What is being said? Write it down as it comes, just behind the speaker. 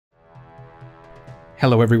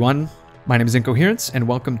Hello everyone, my name is Incoherence and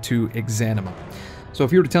welcome to Exanima. So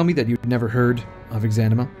if you were to tell me that you've never heard of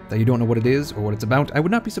Exanima, that you don't know what it is or what it's about, I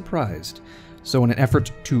would not be surprised. So in an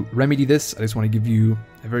effort to remedy this, I just want to give you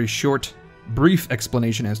a very short, brief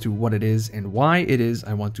explanation as to what it is and why it is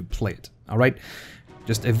I want to play it. Alright?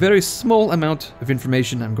 Just a very small amount of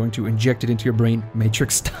information, I'm going to inject it into your brain,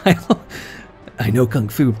 Matrix style. I know Kung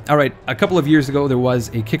Fu. Alright, a couple of years ago there was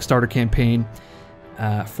a Kickstarter campaign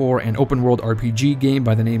for an open-world RPG game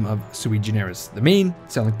by the name of Sui Generis. The main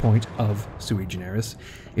selling point of Sui Generis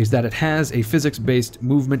is that it has a physics-based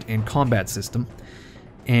movement and combat system,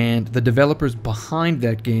 and the developers behind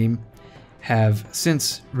that game have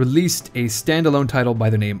since released a standalone title by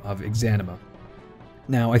the name of Exanima.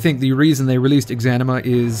 Now, I think the reason they released Exanima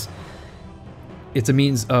is it's a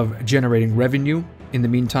means of generating revenue in the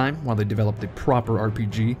meantime while they develop the proper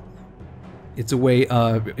RPG. It's a way,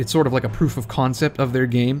 it's sort of like a proof of concept of their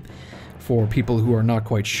game for people who are not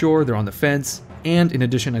quite sure, they're on the fence, and in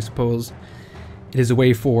addition, I suppose, it is a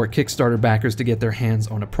way for Kickstarter backers to get their hands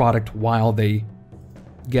on a product while they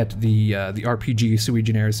get the RPG Sui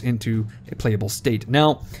Generis into a playable state.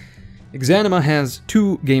 Now, Exanima has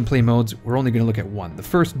two gameplay modes. We're only going to look at one. The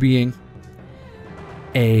first being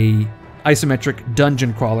a isometric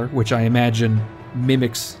dungeon crawler, which I imagine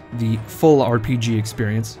mimics the full RPG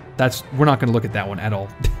experience. We're not going to look at that one at all.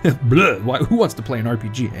 Who wants to play an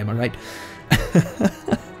RPG, am I right?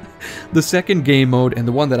 The second game mode, and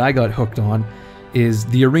the one that I got hooked on, is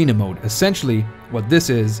the arena mode. Essentially, what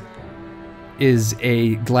this is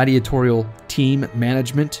a gladiatorial team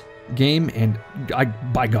management game, and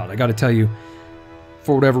by God, I gotta tell you,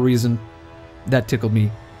 for whatever reason, that tickled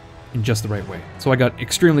me in just the right way. So I got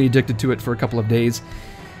extremely addicted to it for a couple of days.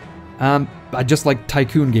 I just like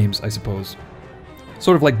tycoon games, I suppose.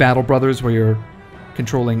 Sort of like Battle Brothers, where you're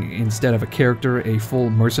controlling, instead of a character, a full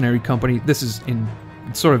mercenary company. This is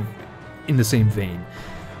sort of in the same vein,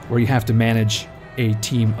 where you have to manage a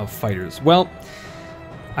team of fighters. Well,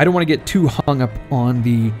 I don't want to get too hung up on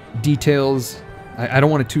the details. I don't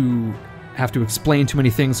want to have to explain too many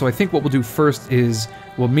things, so I think what we'll do first is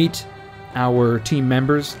we'll meet our team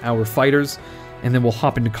members, our fighters, and then we'll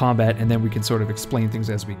hop into combat, and then we can sort of explain things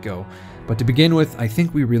as we go. But to begin with, I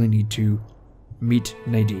think we really need to meet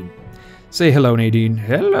Nadine. Say hello, Nadine.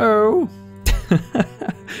 Hello!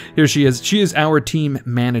 Here she is. She is our team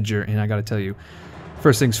manager, and I gotta tell you,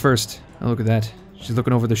 first things first, oh, look at that. She's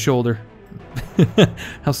looking over the shoulder.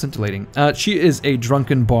 How scintillating. She is a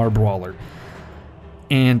drunken bar brawler.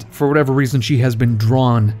 And for whatever reason, she has been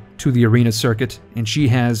drawn to the arena circuit, and she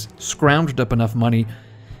has scrounged up enough money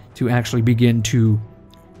to actually begin to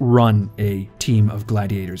run a team of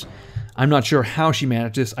gladiators. I'm not sure how she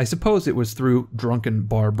managed this. I suppose it was through drunken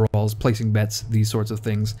bar brawls, placing bets, these sorts of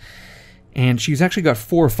things. And she's actually got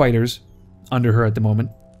 4 fighters under her at the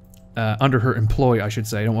moment. Under her employ, I should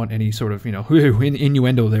say. I don't want any sort of,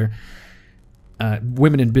 innuendo there.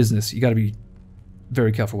 Women in business, you gotta be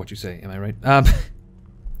very careful what you say, am I right?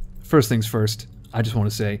 First things first, I just want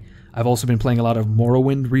to say, I've also been playing a lot of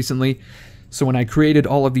Morrowind recently. So when I created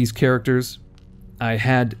all of these characters, I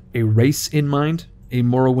had a race in mind, a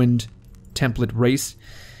Morrowind template race.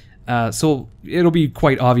 So it'll be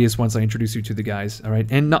quite obvious once I introduce you to the guys, alright?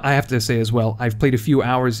 And I have to say as well, I've played a few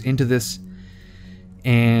hours into this,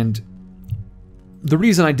 and the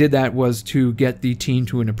reason I did that was to get the team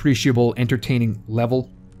to an appreciable, entertaining level,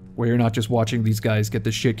 where you're not just watching these guys get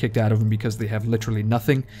the shit kicked out of them because they have literally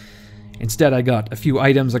nothing. Instead, I got a few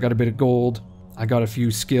items, I got a bit of gold, I got a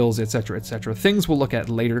few skills, etc., etc. Things we'll look at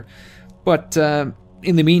later. But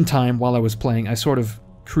in the meantime, while I was playing, I sort of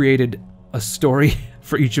created a story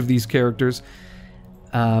for each of these characters,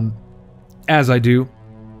 as I do.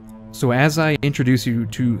 So as I introduce you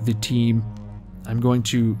to the team, I'm going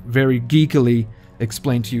to very geekily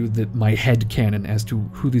explain to you my headcanon as to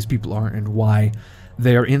who these people are and why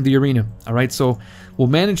they are in the arena. Alright, so we'll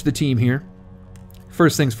manage the team here.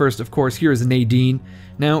 First things first, of course, here is Nadine.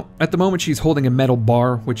 Now, at the moment she's holding a metal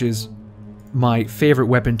bar, which is my favorite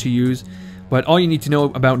weapon to use. But all you need to know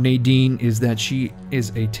about Nadine is that she is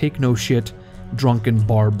a take-no-shit drunken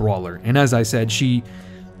bar brawler. And as I said, she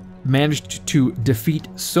managed to defeat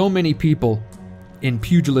so many people in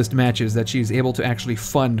pugilist matches that she is able to actually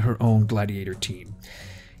fund her own gladiator team.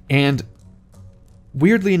 And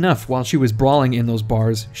weirdly enough, while she was brawling in those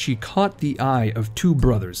bars, she caught the eye of 2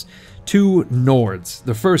 brothers, 2 Nords.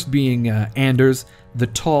 The first being Anders, the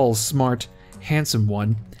tall, smart, handsome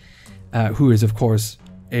one, who is, of course,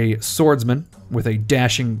 a swordsman with a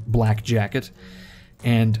dashing black jacket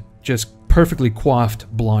and just perfectly coiffed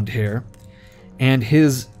blonde hair, and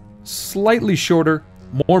his slightly shorter,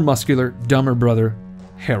 more muscular, dumber brother,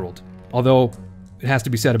 Harold. Although it has to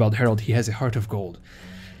be said about Harold, he has a heart of gold.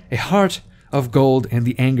 A heart of gold and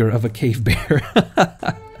the anger of a cave bear.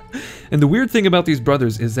 And the weird thing about these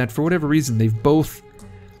brothers is that for whatever reason, they've both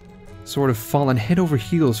sort of fallen head over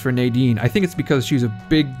heels for Nadine. I think it's because she's a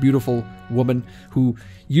big, beautiful woman who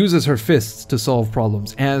uses her fists to solve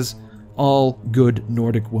problems, as all good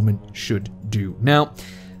Nordic women should do. Now,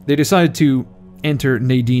 they decided to enter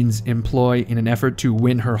Nadine's employ in an effort to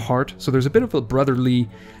win her heart, so there's a bit of a brotherly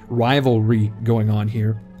rivalry going on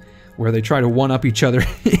here, where they try to one-up each other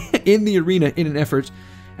in the arena in an effort,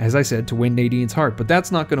 as I said, to win Nadine's heart. But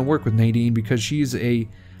that's not going to work with Nadine because she's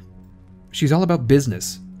all about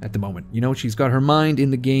business at the moment. You know, she's got her mind in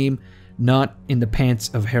the game, not in the pants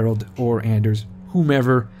of Harold or Anders,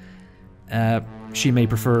 whomever she may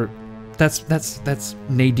prefer. That's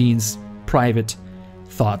Nadine's private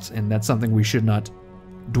thoughts, and that's something we should not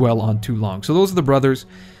dwell on too long. So those are the brothers.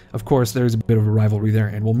 Of course, there's a bit of a rivalry there,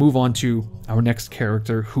 and we'll move on to our next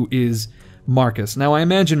character, who is Marcus. Now, I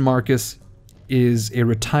imagine Marcus is a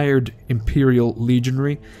retired Imperial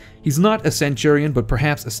legionary. He's not a centurion, but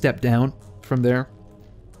perhaps a step down from there,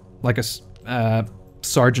 like a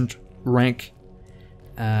sergeant rank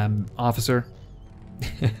officer.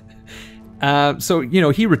 So, you know,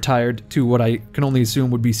 he retired to what I can only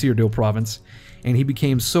assume would be Cyrodiil province, and he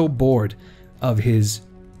became so bored of his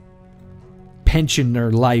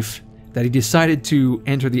pensioner life that he decided to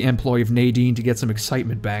enter the employ of Nadine to get some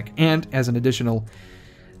excitement back, and as an additional,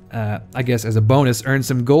 I guess as a bonus, earn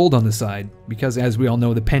some gold on the side, because as we all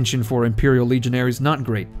know, the pension for Imperial legionaries, not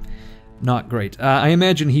great. Not great. I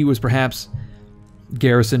imagine he was perhaps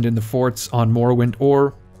garrisoned in the forts on Morrowind,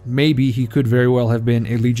 or maybe he could very well have been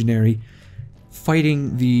a legionary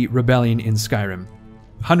fighting the rebellion in Skyrim.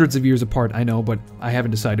 Hundreds of years apart, I know, but I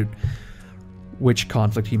haven't decided which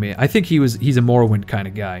conflict he may. I think he's a Morrowind kind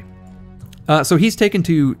of guy. So he's taken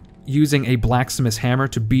to using a blacksmith's hammer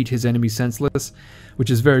to beat his enemies senseless, which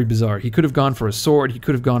is very bizarre. He could have gone for a sword, he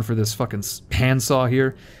could have gone for this fucking handsaw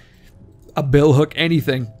here, a billhook,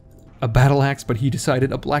 anything, a battle axe, but he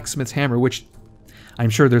decided a blacksmith's hammer, which I'm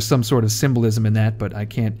sure there's some sort of symbolism in that, but I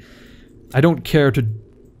don't care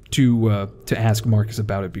to ask Marcus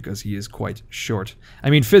about it because he is quite short. I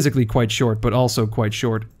mean, physically quite short, but also quite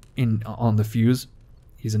short on the fuse.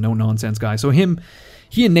 He's a no-nonsense guy. So he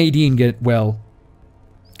and Nadine get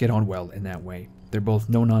on well in that way. They're both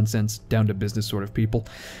no-nonsense, down-to-business sort of people.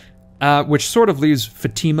 Which sort of leaves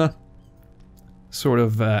Fatima sort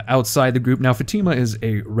of outside the group. Now, Fatima is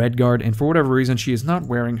a red guard, and for whatever reason, she is not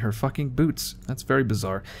wearing her fucking boots. That's very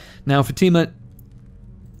bizarre. Now, Fatima,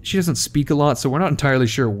 she doesn't speak a lot, so we're not entirely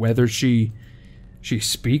sure whether she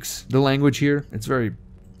speaks the language here. It's very,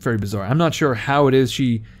 very bizarre. I'm not sure how it is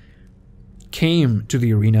she came to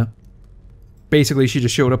the arena. Basically, she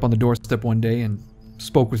just showed up on the doorstep one day and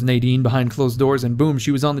spoke with Nadine behind closed doors, and boom,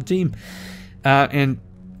 she was on the team. And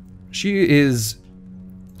she is,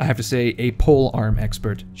 I have to say, a pole arm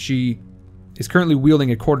expert. She is currently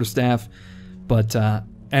wielding a quarterstaff, but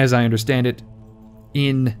as I understand it,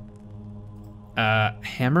 in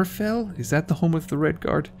Hammerfell? Is that the home of the Red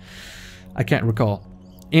Guard? I can't recall.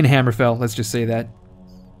 In Hammerfell, let's just say that.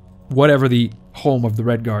 Whatever the home of the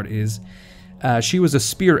Red Guard is. She was a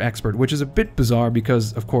spear expert, which is a bit bizarre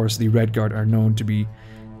because, of course, the Red Guard are known to be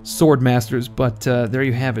sword masters, but there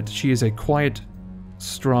you have it. She is a quiet,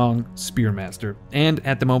 strong spear master. And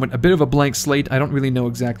at the moment, a bit of a blank slate. I don't really know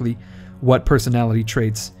exactly what personality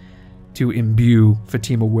traits to imbue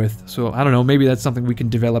Fatima with. So, I don't know, maybe that's something we can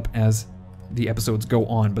develop as the episodes go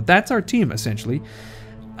on. But that's our team, essentially.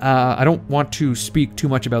 I don't want to speak too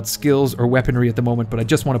much about skills or weaponry at the moment, but I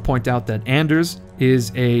just want to point out that Anders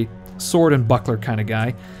is a sword and buckler kind of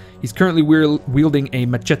guy. He's currently wielding a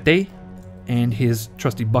machete and his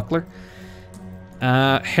trusty buckler.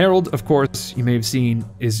 Harold, of course, you may have seen,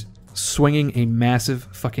 is swinging a massive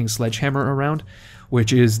fucking sledgehammer around,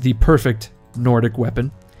 which is the perfect Nordic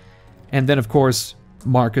weapon. And then, of course,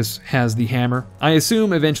 Marcus has the hammer. I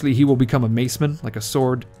assume eventually he will become a maceman, like a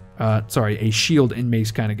sword, a shield and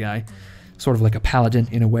mace kind of guy. Sort of like a paladin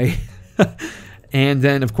in a way. And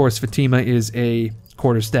then, of course, Fatima is a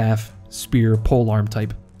quarterstaff, spear, polearm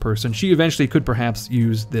type person. She eventually could perhaps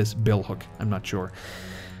use this billhook. I'm not sure.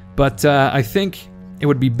 But I think it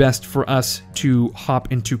would be best for us to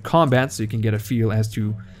hop into combat so you can get a feel as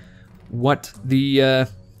to what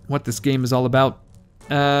this game is all about.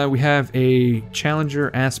 We have a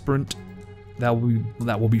challenger aspirant. That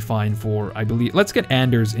will be fine for, I believe. Let's get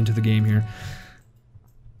Anders into the game here.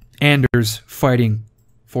 Anders fighting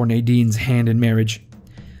for Nadine's hand in marriage.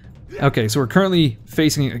 Okay, so we're currently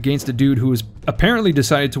facing against a dude who has apparently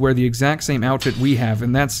decided to wear the exact same outfit we have,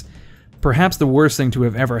 and that's perhaps the worst thing to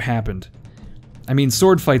have ever happened I mean,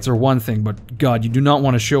 sword fights are one thing, but God, you do not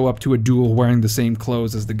want to show up to a duel wearing the same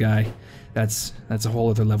clothes as the guy. That's a whole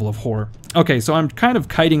other level of horror. Okay, so I'm kind of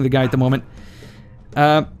kiting the guy at the moment.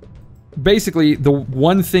 Basically, the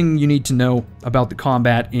one thing you need to know about the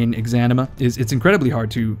combat in Exanima is it's incredibly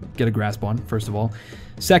hard to get a grasp on, first of all.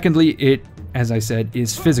 Secondly, it, as I said,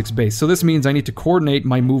 is physics-based. So this means I need to coordinate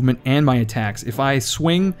my movement and my attacks. If I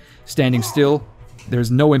swing standing still,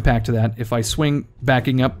 there's no impact to that. If I swing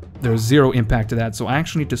backing up, there's zero impact to that. So I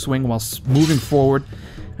actually need to swing while moving forward.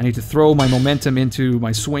 I need to throw my momentum into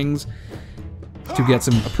my swings to get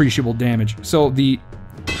some appreciable damage. So the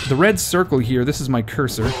red circle here, this is my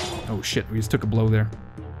cursor. Oh shit, we just took a blow there.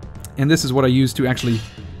 And this is what I use to actually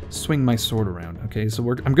swing my sword around. Okay, so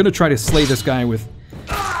I'm gonna try to slay this guy with...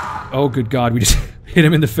 Oh good God, we just hit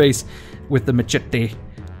him in the face with the machete.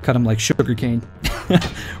 Cut him like sugarcane.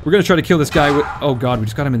 We're gonna try to kill this guy with... Oh God, we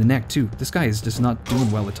just got him in the neck too. This guy is just not doing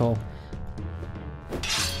well at all.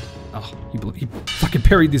 Oh, he fucking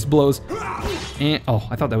parried these blows. And... Oh,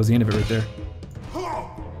 I thought that was the end of it right there.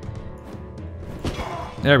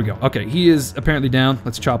 There we go. Okay, he is apparently down.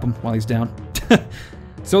 Let's chop him while he's down.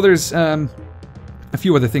 So there's a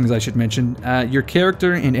few other things I should mention. Your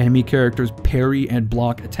character and enemy characters parry and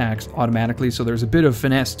block attacks automatically, so there's a bit of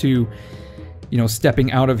finesse to, you know,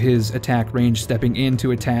 stepping out of his attack range, stepping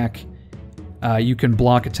into attack. You can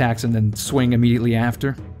block attacks and then swing immediately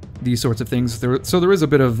after. These sorts of things. So there is a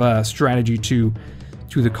bit of strategy to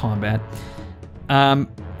the combat.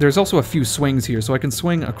 There's also a few swings here, so I can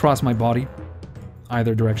swing across my body,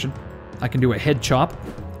 either direction. I can do a head chop,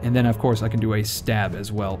 and then of course I can do a stab as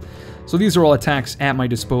well. So these are all attacks at my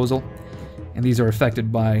disposal, and these are affected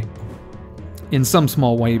by, in some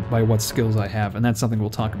small way, by what skills I have, and that's something we'll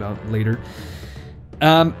talk about later.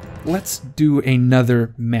 Let's do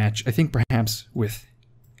another match. I think perhaps with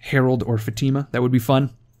Harold or Fatima. That would be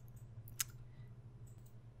fun.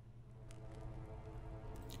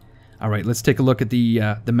 Alright, let's take a look at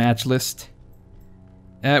the match list.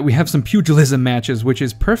 We have some pugilism matches, which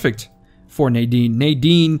is perfect for Nadine.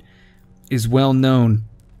 Nadine is well known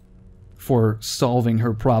for solving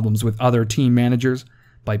her problems with other team managers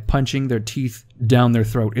by punching their teeth down their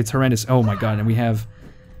throat. It's horrendous. Oh my God, and we have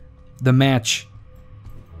the match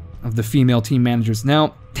of the female team managers.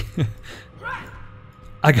 Now,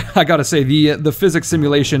 I gotta say, the physics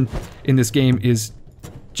simulation in this game is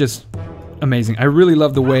just amazing. I really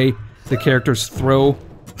love the way the characters throw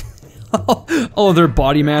all of their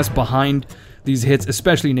body mass behind these hits,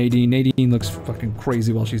 especially Nadine. Nadine looks fucking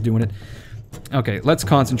crazy while she's doing it. Okay, let's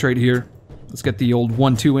concentrate here. Let's get the old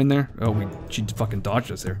 1-2 in there. Oh, she fucking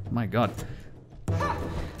dodged us there. My God.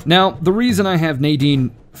 Now, the reason I have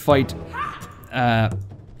Nadine fight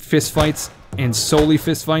fist fights and solely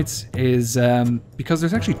fist fights is because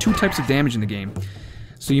there's actually two types of damage in the game.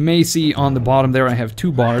 So you may see on the bottom there I have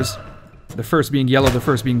two bars. The first being yellow, the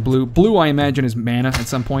first being blue. Blue, I imagine, is mana at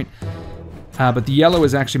some point. But the yellow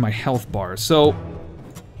is actually my health bar. So,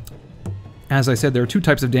 as I said, there are two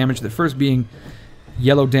types of damage. The first being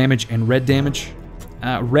yellow damage and red damage.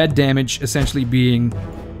 Red damage essentially being,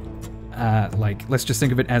 like, let's just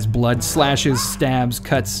think of it as blood. Slashes, stabs,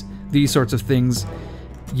 cuts, these sorts of things.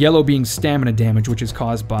 Yellow being stamina damage, which is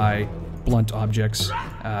caused by blunt objects,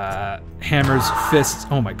 hammers, fists.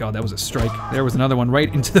 Oh my God, that was a strike. There was another one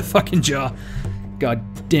right into the fucking jaw.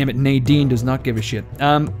 God damn it, Nadine does not give a shit.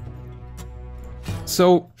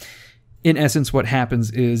 So, in essence, what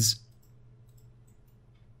happens is,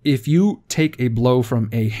 if you take a blow from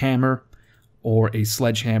a hammer, or a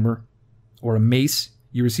sledgehammer, or a mace,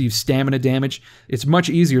 you receive stamina damage. It's much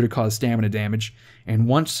easier to cause stamina damage, and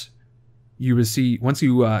once you're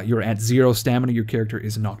at 0 stamina, your character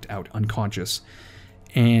is knocked out, unconscious.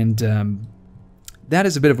 And that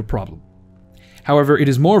is a bit of a problem. However, it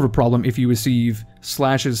is more of a problem if you receive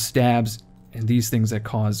slashes, stabs, and these things that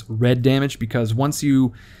cause red damage, because once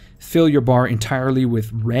you fill your bar entirely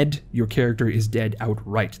with red, your character is dead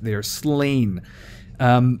outright. They are slain.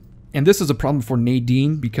 And this is a problem for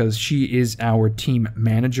Nadine, because she is our team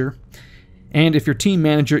manager. And if your team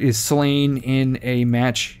manager is slain in a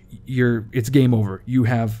match, it's game over. You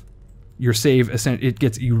have your save, it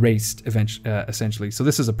gets erased essentially. So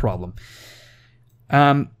this is a problem.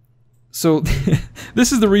 So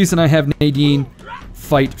this is the reason I have Nadine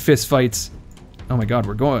fight fist fights. Oh my God,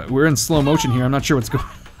 we're in slow motion here. I'm not sure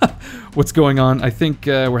what's going on. I think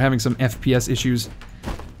we're having some FPS issues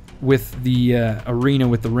with the arena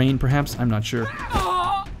with the rain, perhaps. I'm not sure.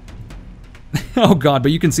 Oh God,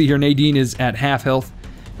 but you can see here Nadine is at half health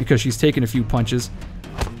because she's taken a few punches.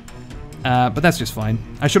 But that's just fine.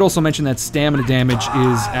 I should also mention that stamina damage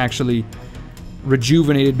is actually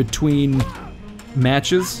rejuvenated between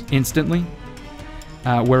matches instantly.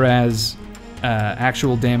 whereas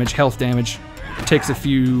actual damage, health damage, takes a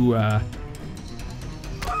few...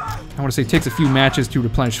 I want to say takes a few matches to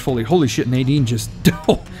replenish fully. Holy shit, Nadine just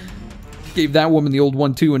gave that woman the old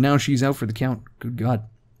 1-2, and now she's out for the count. Good God.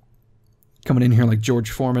 Coming in here like George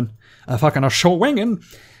Foreman. Fucking a swinging.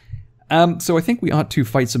 So I think we ought to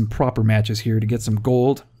fight some proper matches here to get some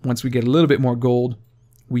gold. Once we get a little bit more gold,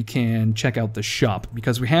 we can check out the shop,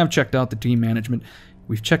 because we have checked out the team management.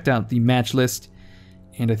 We've checked out the match list,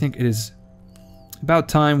 and I think it is about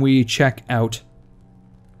time we check out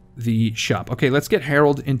the shop. Okay, let's get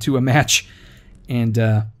Harold into a match,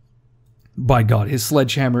 and by God, his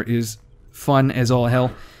sledgehammer is fun as all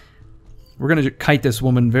hell. We're gonna kite this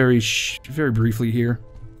woman very briefly here,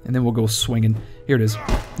 and then we'll go swinging. Here it is.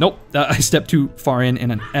 Nope, I stepped too far in,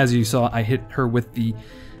 and as you saw, I hit her with the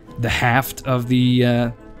haft of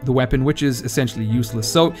the weapon, which is essentially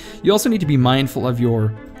useless. So you also need to be mindful of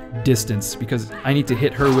your distance, because I need to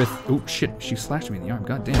hit her with... Oh shit, she slashed me in the arm.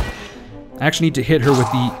 God damn. I actually need to hit her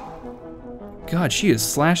with the... God, she is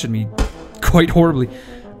slashing me quite horribly.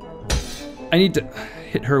 I need to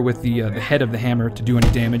hit her with the head of the hammer to do any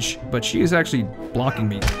damage, but she is actually blocking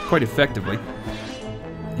me quite effectively.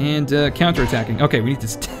 And counterattacking. Okay, we need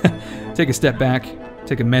to take a step back,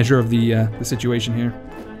 take a measure of the situation here.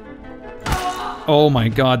 Oh my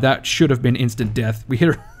God, that should have been instant death. We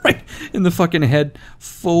hit her right in the fucking head,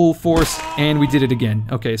 full force, and we did it again.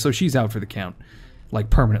 Okay, so she's out for the count, like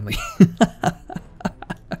permanently.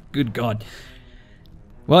 Good God.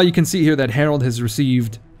 Well, you can see here that Harold has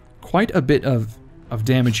received quite a bit of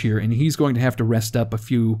damage here, and he's going to have to rest up a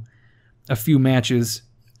few matches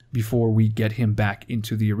before we get him back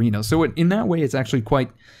into the arena. So in that way, it's actually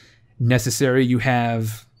quite necessary. You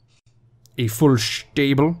have a full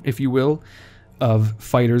stable, if you will, of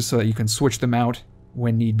fighters so that you can switch them out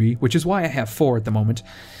when need be, which is why I have 4 at the moment.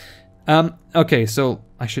 Okay, so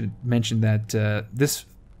I should mention that this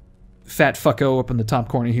fat fucko up in the top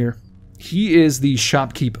corner here, he is the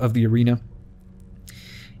shopkeep of the arena,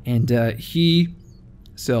 and he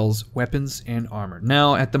sells weapons and armor.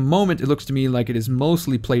 Now, at the moment, it looks to me like it is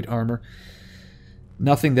mostly plate armor.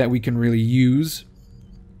 Nothing that we can really use,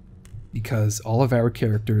 because all of our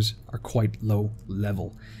characters are quite low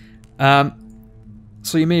level.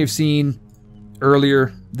 So you may have seen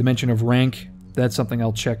earlier the mention of rank. That's something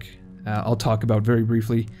I'll check. I'll talk about very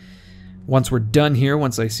briefly. Once we're done here,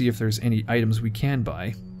 once I see if there's any items we can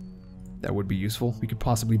buy, that would be useful. We could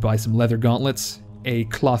possibly buy some leather gauntlets, a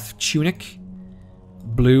cloth tunic,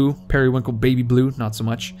 blue, periwinkle baby blue, not so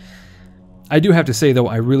much. I do have to say, though,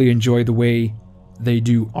 I really enjoy the way they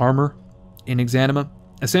do armor in Exanima.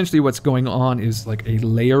 Essentially what's going on is like a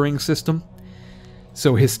layering system.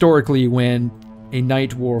 So historically, when a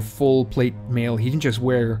knight wore full plate mail, he didn't just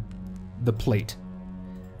wear the plate.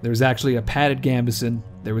 There was actually a padded gambeson,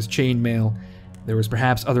 there was chain mail, there was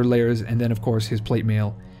perhaps other layers, and then of course his plate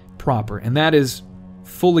mail proper. And that is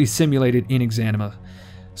fully simulated in Exanima.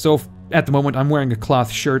 So at the moment I'm wearing a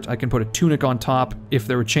cloth shirt, I can put a tunic on top. If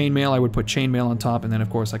there were chainmail, I would put chainmail on top, and then of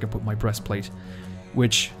course I can put my breastplate,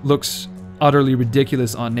 which looks utterly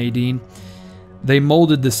ridiculous on Nadine. They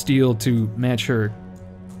molded the steel to match her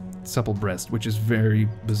supple breast, which is very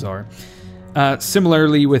bizarre.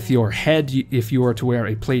 Similarly with your head, if you are to wear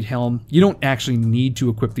a plate helm, you don't actually need to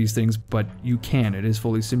equip these things, but you can. It is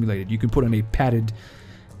fully simulated. You can put on a padded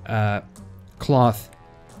cloth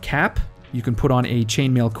cap, you can put on a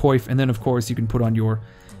chainmail coif, and then of course you can put on your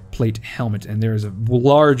plate helmet, and there is a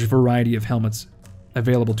large variety of helmets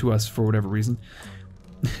available to us for whatever reason.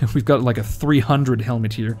 We've got like a 300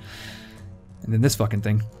 helmet here, and then this fucking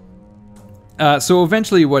thing. So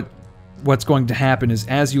eventually what's going to happen is,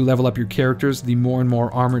 as you level up your characters, the more and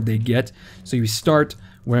more armored they get. So you start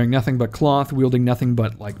wearing nothing but cloth, wielding nothing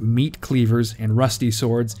but like meat cleavers and rusty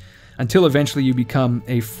swords, until eventually you become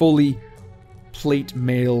a fully plate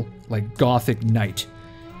mail, like gothic knight.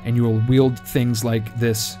 And you will wield things like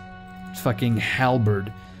this fucking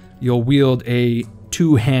halberd. You'll wield a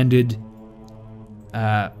two-handed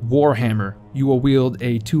warhammer. You will wield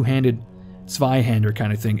a two-handed Zweihander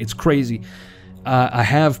kind of thing. It's crazy. I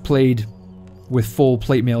have played with full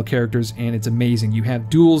plate mail characters, and it's amazing. You have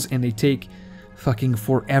duels, and they take fucking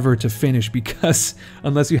forever to finish, because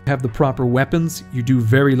unless you have the proper weapons, you do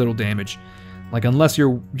very little damage. Like, unless you're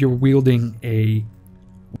wielding a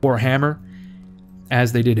warhammer,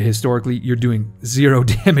 as they did historically, you're doing 0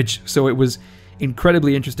 damage. So it was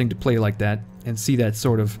incredibly interesting to play like that and see that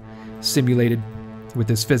sort of simulated with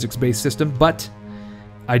this physics-based system. But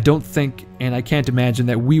I don't think, and I can't imagine,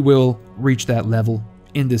 that we will reach that level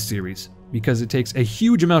in this series, because it takes a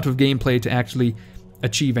huge amount of gameplay to actually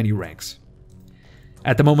achieve any ranks.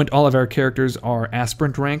 At the moment, all of our characters are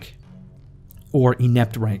aspirant rank or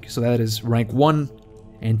inept rank. So that is rank 1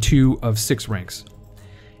 and 2 of 6 ranks.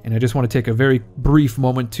 And I just want to take a very brief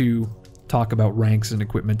moment to talk about ranks and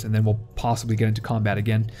equipment, and then we'll possibly get into combat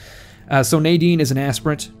again. So Nadine is an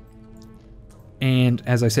aspirant, and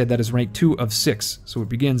as I said, that is rank 2 of 6. So it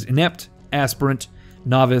begins inept, aspirant,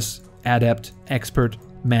 novice, adept, expert,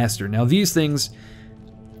 master. Now these things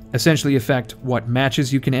essentially affect what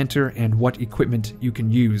matches you can enter and what equipment you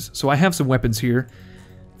can use. So I have some weapons here.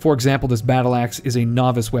 For example, this battle axe is a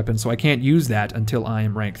novice weapon, so I can't use that until I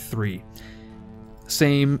am rank 3.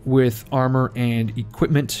 Same with armor and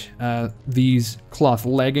equipment. These cloth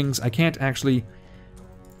leggings I can't actually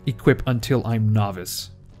equip until I'm novice.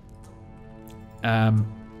 And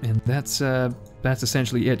that's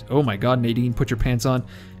essentially it. Oh my god, Nadine, put your pants on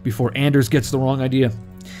before Anders gets the wrong idea.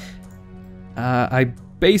 I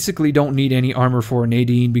basically don't need any armor for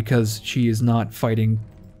Nadine because she is not fighting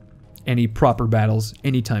any proper battles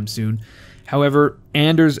anytime soon. However,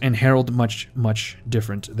 Anders and Harold much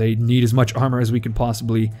different. They need as much armor as we can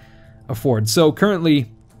possibly afford. So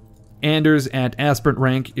currently, Anders at aspirant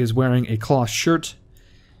rank is wearing a cloth shirt.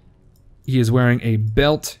 He is wearing a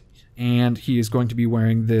belt, and he is going to be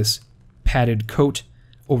wearing this padded coat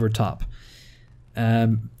over top.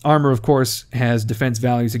 Armor, of course, has defense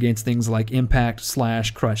values against things like impact,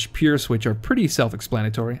 slash, crush, pierce, which are pretty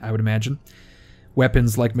self-explanatory, I would imagine.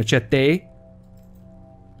 Weapons like machetes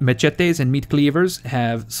and meat cleavers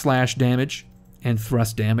have slash damage and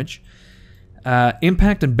thrust damage.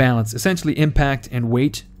 Impact and balance. Essentially, impact and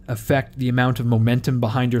weight affect the amount of momentum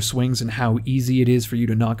behind your swings and how easy it is for you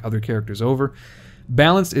to knock other characters over.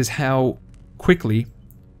 Balance is how quickly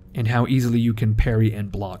and how easily you can parry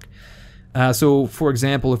and block. So, for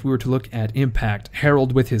example, if we were to look at impact,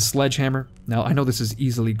 Harold with his sledgehammer. Now, I know this is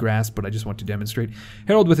easily grasped, but I just want to demonstrate.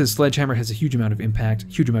 Harold with his sledgehammer has a huge amount of impact,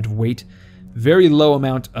 huge amount of weight, very low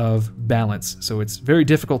amount of balance. So it's very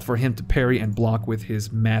difficult for him to parry and block with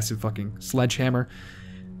his massive fucking sledgehammer.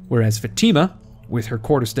 Whereas Fatima, with her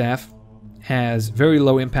quarterstaff, has very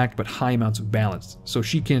low impact but high amounts of balance. So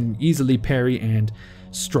she can easily parry and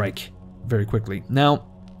strike very quickly. Now,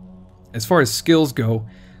 as far as skills go,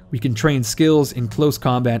 we can train skills in close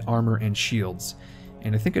combat, armor, and shields.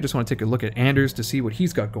 And I think I just want to take a look at Anders to see what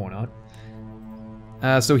he's got going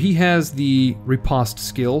on. So he has the riposte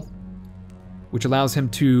skill, which allows him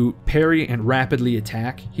to parry and rapidly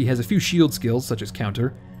attack. He has a few shield skills, such as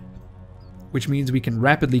counter, which means we can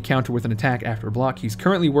rapidly counter with an attack after a block. He's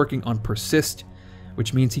currently working on persist,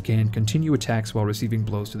 which means he can continue attacks while receiving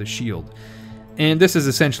blows to the shield. And this is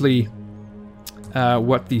essentially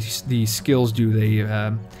what these skills do. They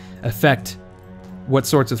affect what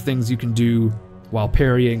sorts of things you can do while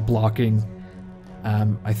parrying, blocking.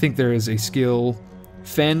 I think there is a skill,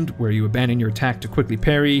 Fend, where you abandon your attack to quickly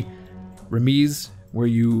parry. Remise, where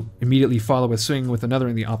you immediately follow a swing with another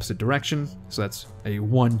in the opposite direction. So that's a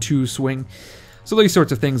 1-2 swing. So these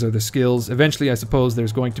sorts of things are the skills. Eventually, I suppose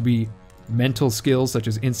there's going to be mental skills such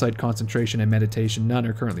as insight, concentration, and meditation. None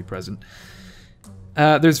are currently present.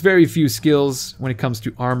 There's very few skills when it comes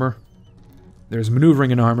to armor. There's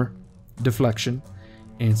maneuvering in armor, deflection,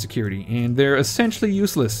 and security. And they're essentially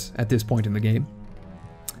useless at this point in the game.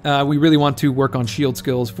 We really want to work on shield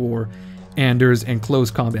skills for Anders and close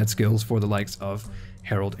combat skills for the likes of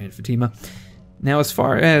Harold and Fatima. Now, as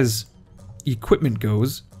far as equipment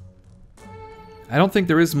goes, I don't think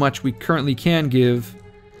there is much we currently can give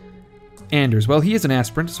Anders. Well, he is an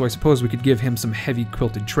aspirant, so I suppose we could give him some heavy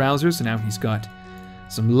quilted trousers. And now he's got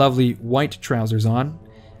some lovely white trousers on.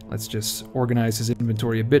 Let's just organize his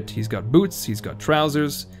inventory a bit. He's got boots, he's got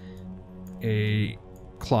trousers, a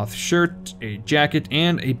cloth shirt, a jacket,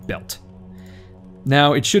 and a belt.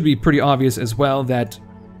 Now, it should be pretty obvious as well that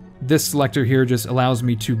this selector here just allows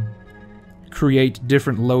me to create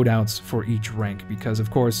different loadouts for each rank, because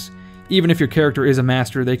of course, even if your character is a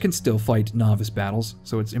master, they can still fight novice battles,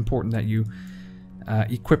 so it's important that you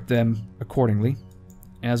equip them accordingly,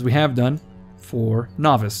 as we have done for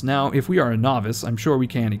novice. Now, if we are a novice, I'm sure we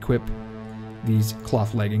can equip these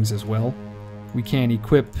cloth leggings as well. We can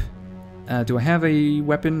equip... do I have a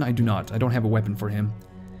weapon? I do not. I don't have a weapon for him.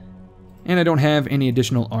 And I don't have any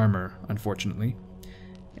additional armor, unfortunately.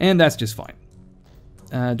 And that's just fine.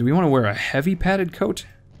 Do we want to wear a heavy padded coat?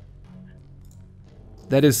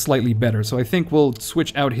 That is slightly better, so I think we'll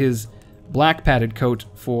switch out his black padded coat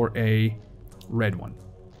for a red one.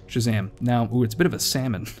 Shazam. Now, ooh, it's a bit of a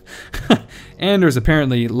salmon. Anders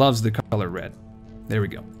apparently loves the color red. There we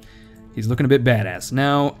go. He's looking a bit badass.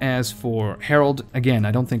 Now, as for Harold, again,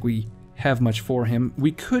 I don't think we have much for him.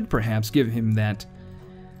 We could perhaps give him that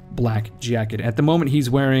black jacket. At the moment, he's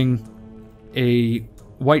wearing a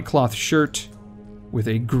white cloth shirt with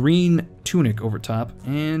a green tunic over top.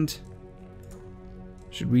 And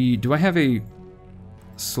do I have a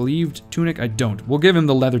sleeved tunic? I don't. We'll give him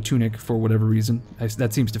the leather tunic for whatever reason.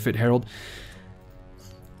 That seems to fit Harold.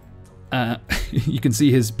 You can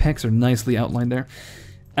see his pecs are nicely outlined there.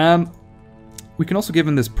 We can also give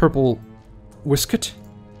him this purple waistcoat,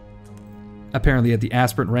 apparently at the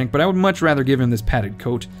aspirant rank, but I would much rather give him this padded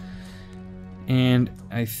coat. And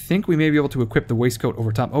I think we may be able to equip the waistcoat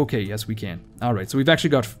over top. Okay, yes, we can. Alright, so we've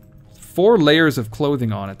actually got 4 layers of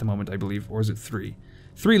clothing on at the moment, I believe. Or is it 3?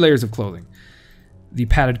 3 layers of clothing. The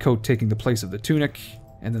padded coat taking the place of the tunic,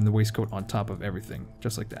 and then the waistcoat on top of everything,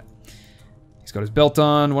 just like that. He's got his belt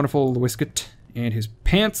on, wonderful waistcoat, and his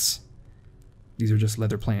pants. These are just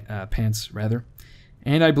leather pants, rather.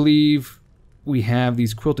 And I believe we have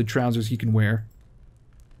these quilted trousers he can wear.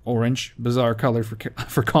 Orange, bizarre color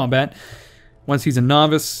for combat. Once he's a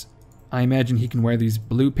novice, I imagine he can wear these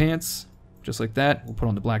blue pants, just like that. We'll put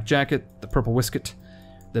on the black jacket, the purple waistcoat,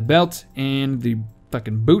 the belt, and the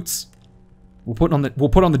fucking boots. We'll put on the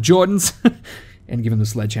Jordans and give him the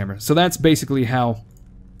sledgehammer. So that's basically how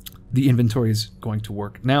the inventory is going to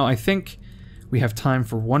work. Now I think we have time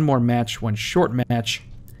for one more match, one short match,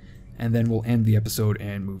 and then we'll end the episode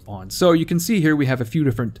and move on. So you can see here we have a few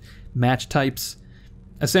different match types.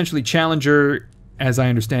 Essentially, Challenger, as I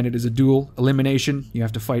understand it, is a duel elimination. You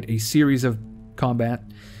have to fight a series of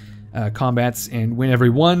combats and win every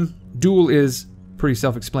one. Duel is pretty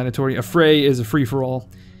self-explanatory. A fray is a free-for-all.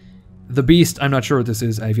 The Beast, I'm not sure what this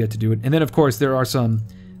is. I've yet to do it. And then, of course, there are some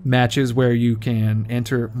matches where you can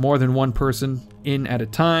enter more than one person in at a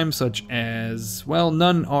time, such as, well,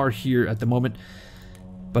 none are here at the moment.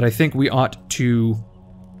 But I think we ought to...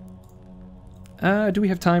 do we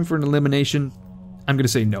have time for an elimination? I'm going to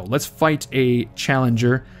say no. Let's fight a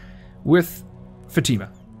challenger with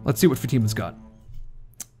Fatima. Let's see what Fatima's got.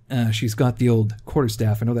 She's got the old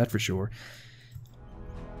quarterstaff, I know that for sure.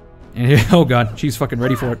 And oh god, she's fucking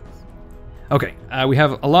ready for it. Okay, we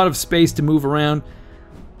have a lot of space to move around.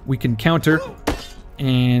 We can counter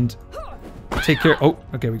and take care... Oh,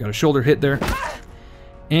 okay, we got a shoulder hit there.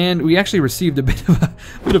 And we actually received a bit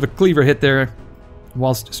of a cleaver hit there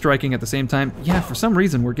whilst striking at the same time. Yeah, for some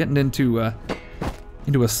reason we're getting into a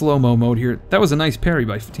slow-mo mode here. That was a nice parry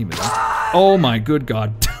by Fatima, though. Oh my good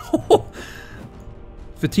god.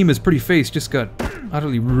 Fatima's pretty face just got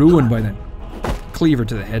utterly ruined by that cleaver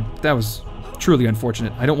to the head. That was truly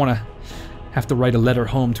unfortunate. I don't want to have to write a letter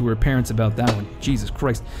home to her parents about that one. Jesus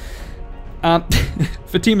Christ.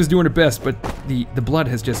 Fatima's doing her best, but the blood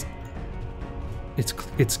has just...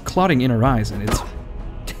 It's clotting in her eyes, and it's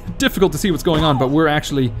difficult to see what's going on, but we're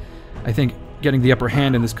actually, I think, getting the upper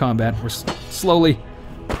hand in this combat. We're slowly...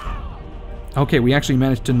 Okay, we actually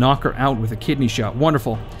managed to knock her out with a kidney shot.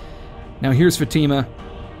 Wonderful. Now here's Fatima.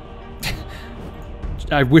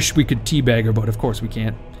 I wish we could teabag her, but of course we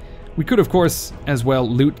can't. We could, of course, as well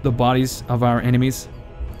loot the bodies of our enemies.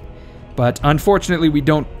 But unfortunately, we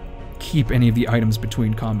don't keep any of the items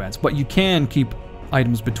between combats. But you can keep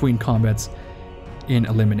items between combats in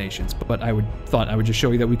eliminations. But I thought I would just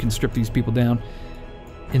show you that we can strip these people down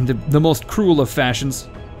in the most cruel of fashions.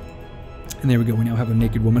 And there we go, we now have a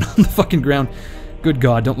naked woman on the fucking ground. Good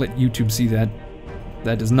God, don't let YouTube see that.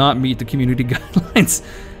 That does not meet the community guidelines.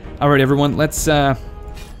 Alright everyone, let's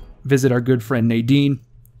visit our good friend Nadine.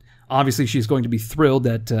 Obviously she's going to be thrilled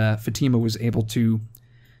that Fatima was able to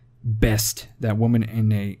best that woman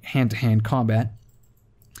in a hand-to-hand combat.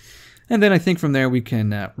 And then I think from there we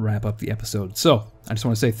can wrap up the episode. So, I just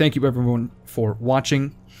want to say thank you everyone for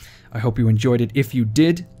watching. I hope you enjoyed it. If you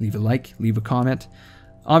did, leave a like, leave a comment.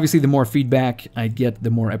 Obviously, the more feedback I get,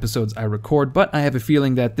 the more episodes I record, but I have a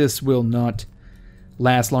feeling that this will not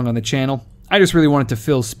last long on the channel. I just really wanted to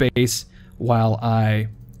fill space while I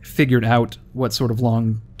figured out what sort of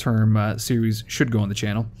long-term series should go on the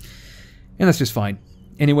channel. And that's just fine.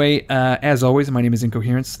 Anyway, as always, my name is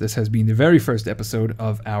Incoherence. This has been the very first episode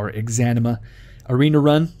of our Exanima arena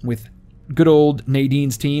run with good old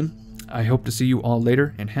Nadine's team. I hope to see you all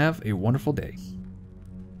later, and have a wonderful day.